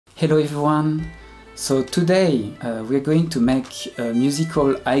Hello everyone! So today we're going to make a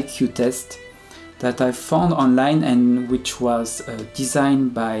musical IQ test that I found online and which was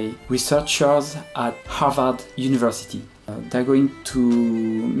designed by researchers at Harvard University. They're going to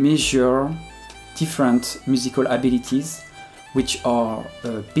measure different musical abilities which are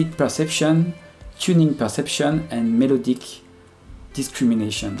beat perception, tuning perception and melodic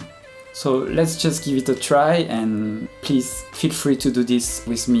discrimination. So let's just give it a try and please feel free to do this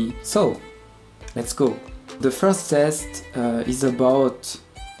with me. So let's go. The first test is about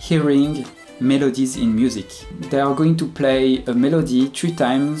hearing melodies in music. They are going to play a melody 3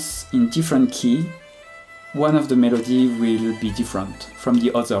 times in different key. One of the melody will be different from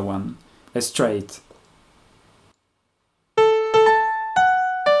the other one. Let's try it.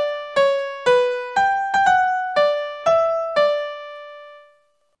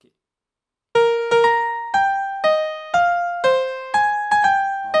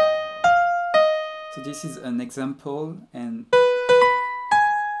 So this is an example and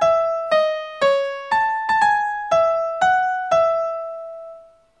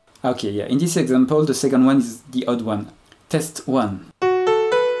okay, yeah, in this example the second one is the odd one. Test 1.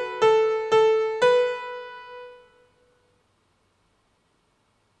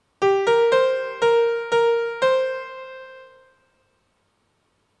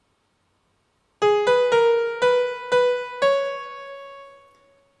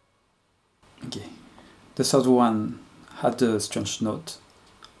 Okay. The third one had a strange note.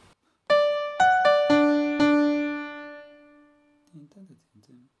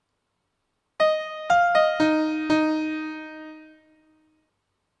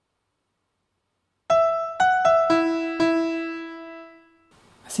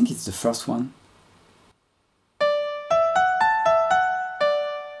 I think it's the first one.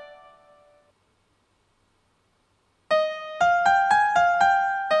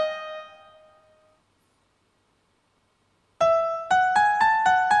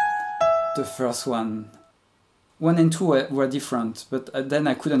 The first one. 1 and 2 were different, but then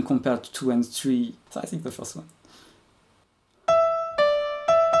I couldn't compare to 2 and 3, so I think the first one.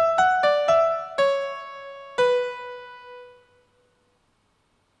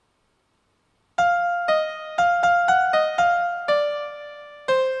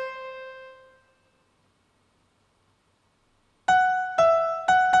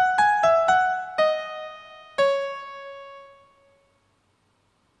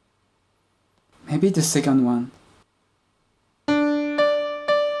 Maybe the second one.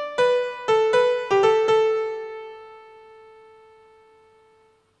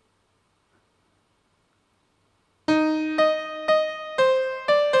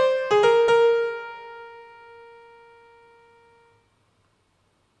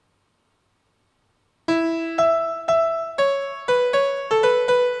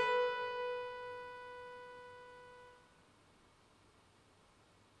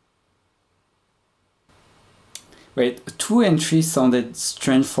 Wait, 2 and 3 sounded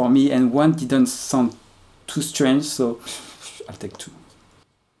strange for me and 1 didn't sound too strange, so I'll take 2.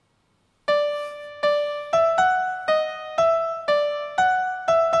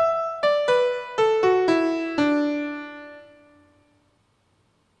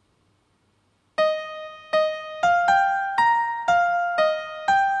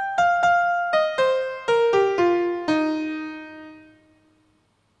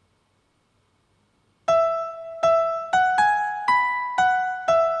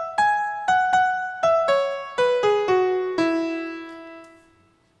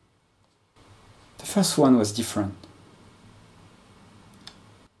 The first one was different.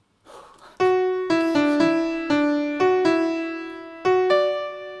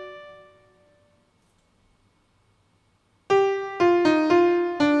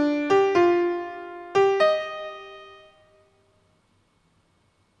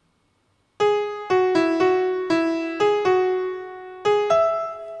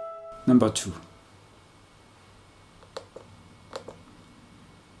 Number 2.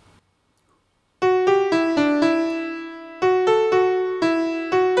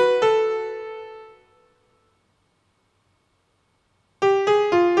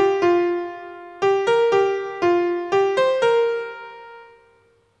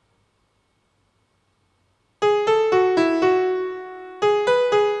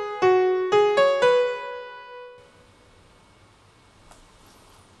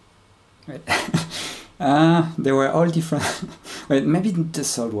 Wait. They were all different. Wait, maybe the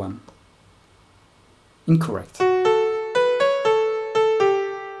third one. Incorrect.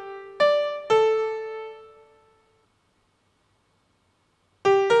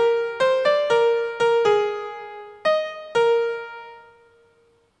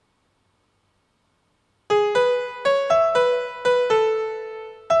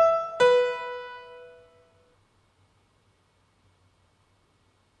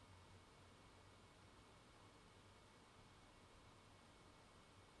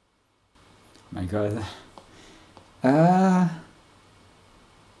 My God.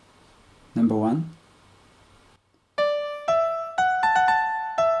 Number 1.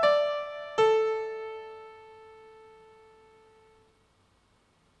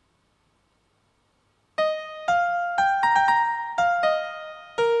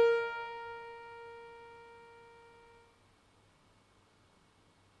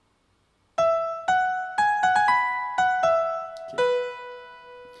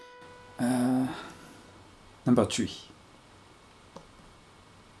 Number 3.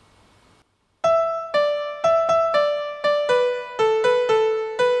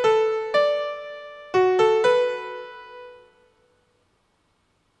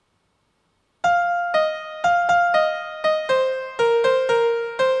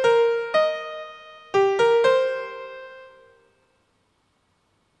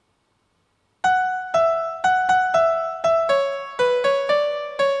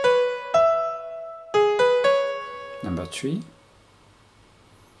 Number 3.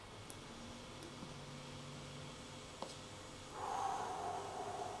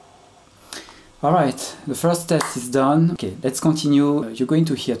 Alright, the first test is done. Okay, let's continue. You're going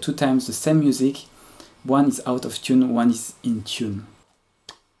to hear 2 times the same music. One is out of tune, one is in tune.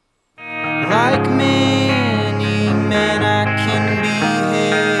 Like many men I can behave.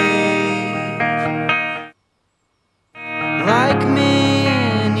 Like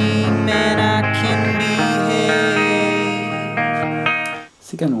many men I can behave.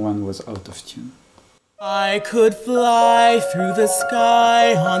 Second one was out of tune. I could fly through the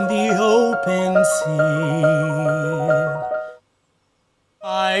sky on the open sea.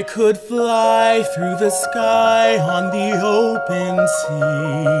 I could fly through the sky on the open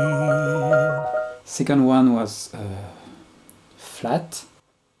sea. Second one was flat.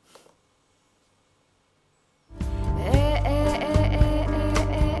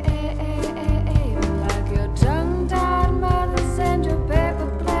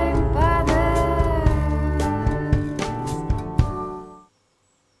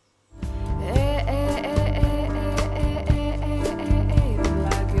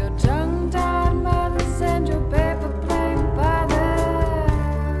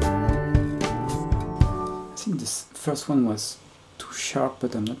 I think this first one was too sharp,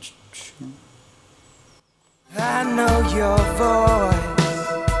 but I'm not sure. I know your voice.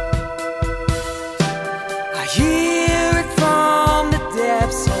 I hear it from the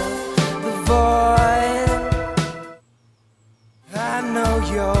depths of the void. I know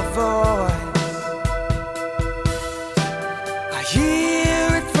your voice. I hear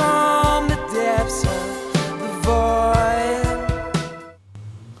it from the depths of the void.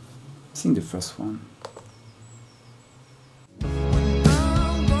 I think the first one.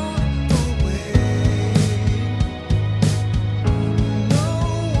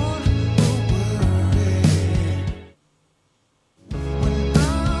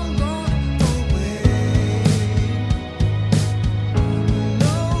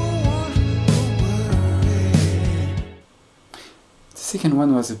 The second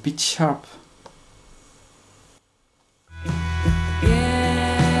one was a bit sharp.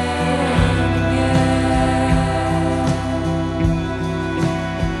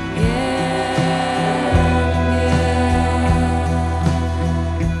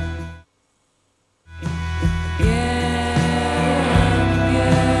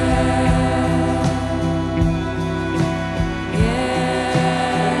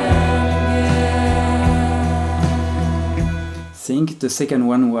 I think the second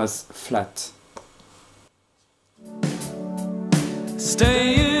one was flat.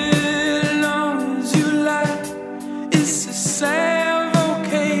 Stay as long as you like. It's a sad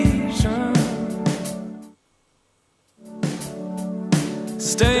vocation.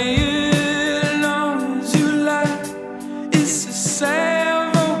 Stay as long as you like. It's a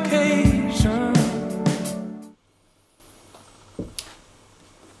sad vocation.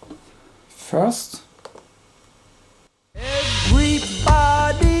 First.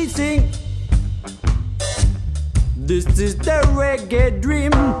 Everybody sing. This is the reggae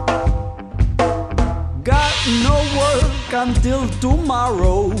dream. Got no work until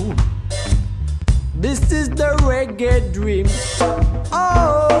tomorrow. This is the reggae dream.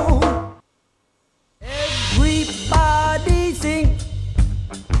 Oh, everybody sing.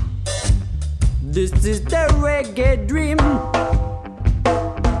 This is the reggae dream.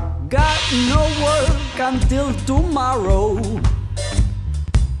 Got no work until tomorrow.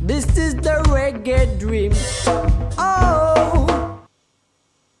 This is the reggae dream. Oh.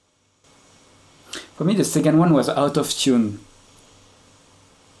 For me, the second one was out of tune,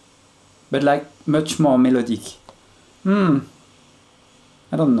 but like much more melodic. I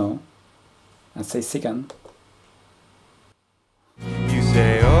don't know. and say second. You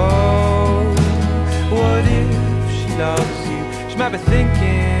say, oh, what if she loves you? She might be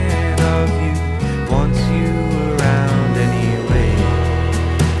thinking of you, wants you around anyway.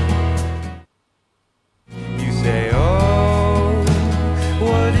 You say, oh,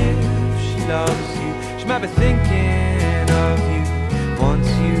 what if she loves you? She might be thinking of you, wants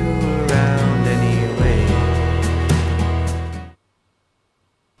you around anyway.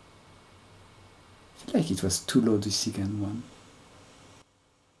 I feel like it was too low, the second one.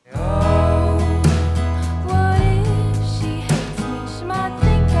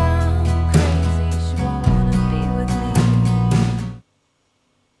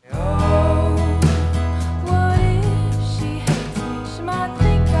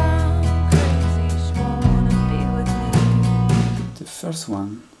 First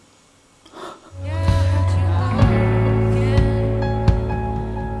one.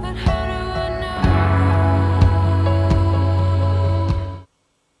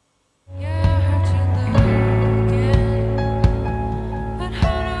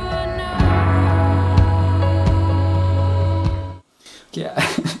 Yeah,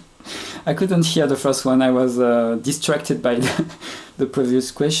 I couldn't hear the first one. I was distracted by the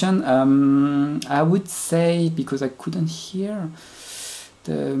previous question. I would say, because I couldn't hear,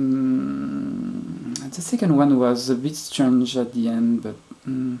 the second one was a bit strange at the end, but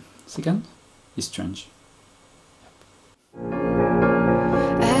second is strange.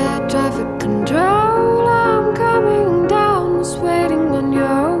 Air traffic control, I'm coming down, was waiting on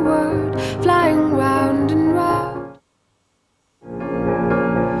your word, flying round and round.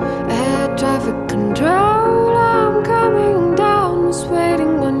 Air traffic control, I'm coming down, was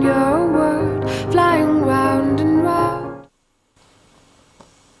waiting on your word, flying round and round.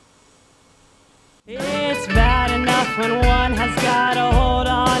 It's bad enough when one has got a hold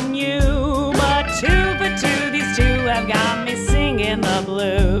on you, but two for two, these two have got me singing the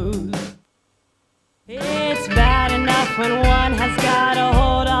blues. It's bad enough when one has got a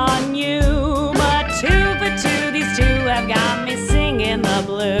hold on you, but two for two, these two have got me singing the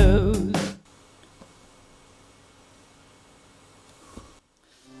blues.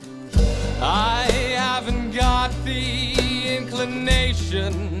 I haven't got the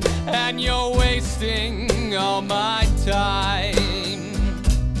inclination, and you're wasting all my time.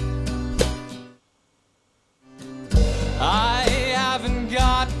 I haven't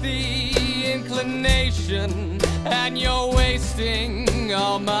got the inclination, and you're wasting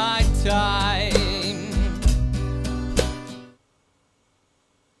all my time.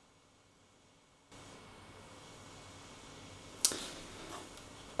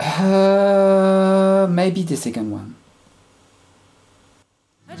 Maybe the second one.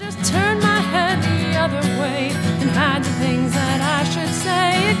 I just turn my head the other way and hide the things that I should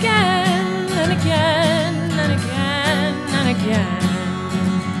say again and again and again and again.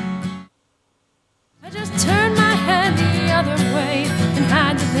 I just turn my head the other way and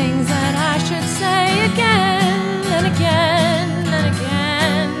hide the things that I should say again and again and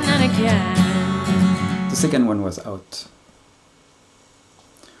again and again. The second one was out.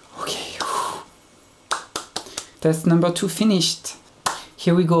 Okay. Test number 2 finished.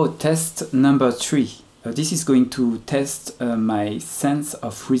 Here we go, test number 3. This is going to test my sense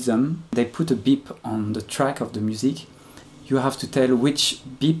of rhythm. They put a beep on the track of the music. You have to tell which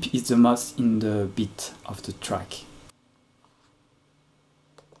beep is the most in the beat of the track.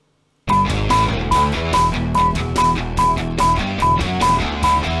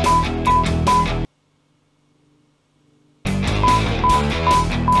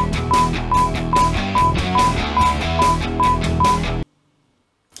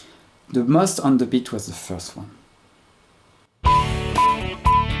 The most on the beat was the first one.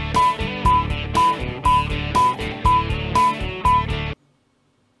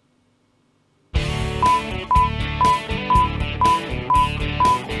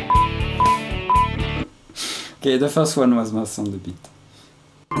 Okay, the first one was most on the beat.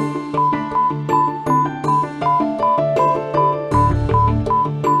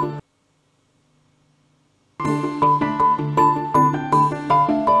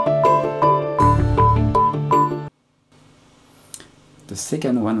 The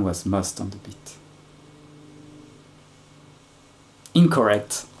second one was most on the beat.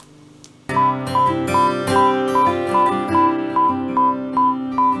 Incorrect.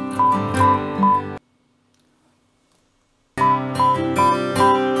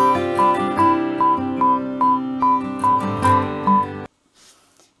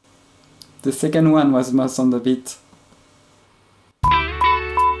 The second one was most on the beat.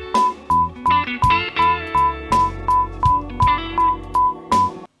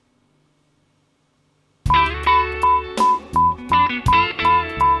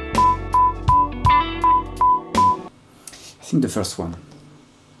 think the first one.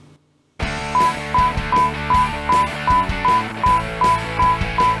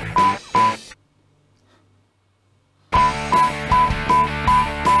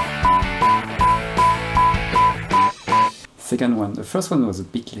 Second one. The first one was a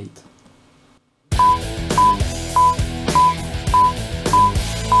bit late.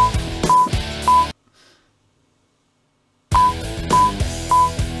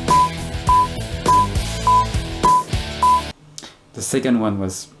 The second one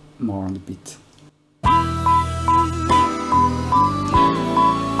was more on the beat. I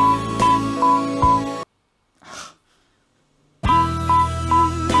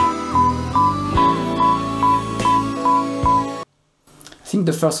think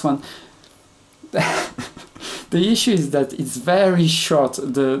the first one, the issue is that it's very short,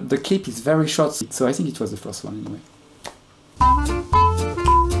 the clip is very short, so I think it was the first one anyway.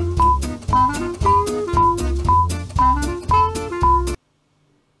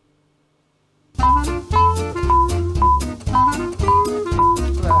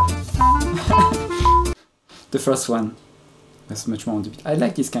 The first one was much more on the beat. I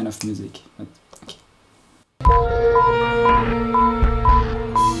like this kind of music, but okay.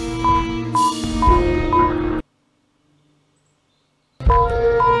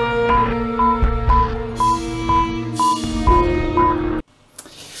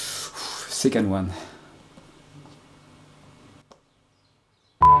 Second one.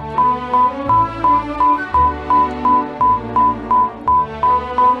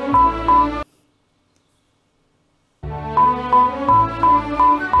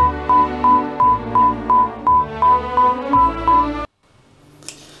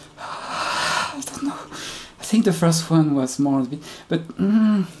 I don't know. I think the first one was more on the beat, but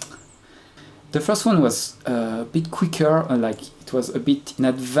the first one was a bit quicker, like it was a bit in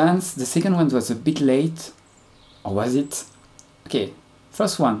advance. The second one was a bit late. Or was it? Okay,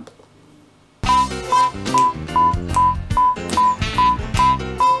 first one.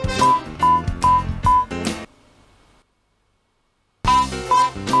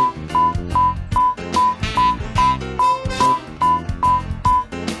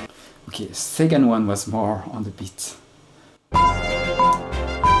 Okay, second one was more on the beat.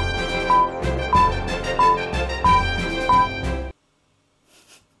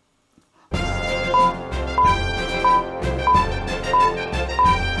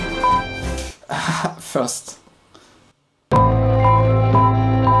 First.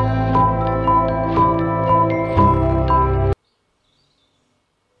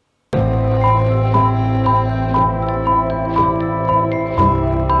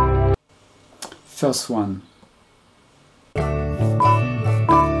 First one.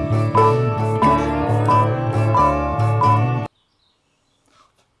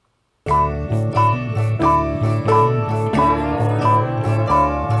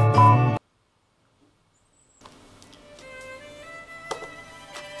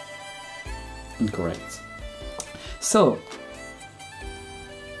 Incorrect. So,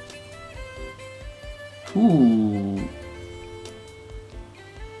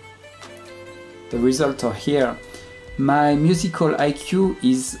 the results are here. My musical IQ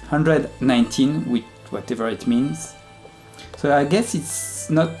is 119, with whatever it means. So I guess it's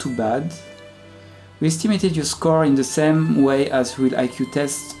not too bad. We estimated your score in the same way as real IQ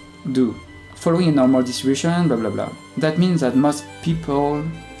tests do, following a normal distribution, blah blah blah. That means that most people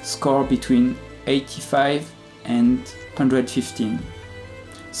score between 85 and 115.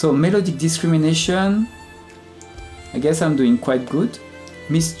 So melodic discrimination, I guess I'm doing quite good.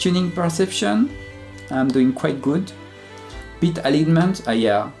 Mistuning perception, I'm doing quite good. Beat alignment,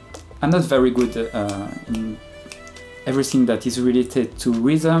 yeah, I'm not very good in everything that is related to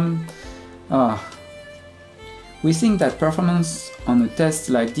rhythm. We think that performance on a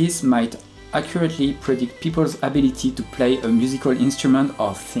test like this might accurately predict people's ability to play a musical instrument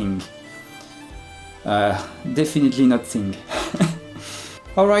or sing. Definitely not sing.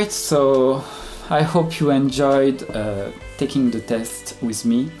 Alright, so I hope you enjoyed taking the test with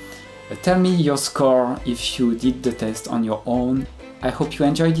me. Tell me your score if you did the test on your own. I hope you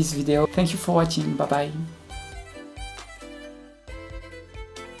enjoyed this video. Thank you for watching. Bye bye.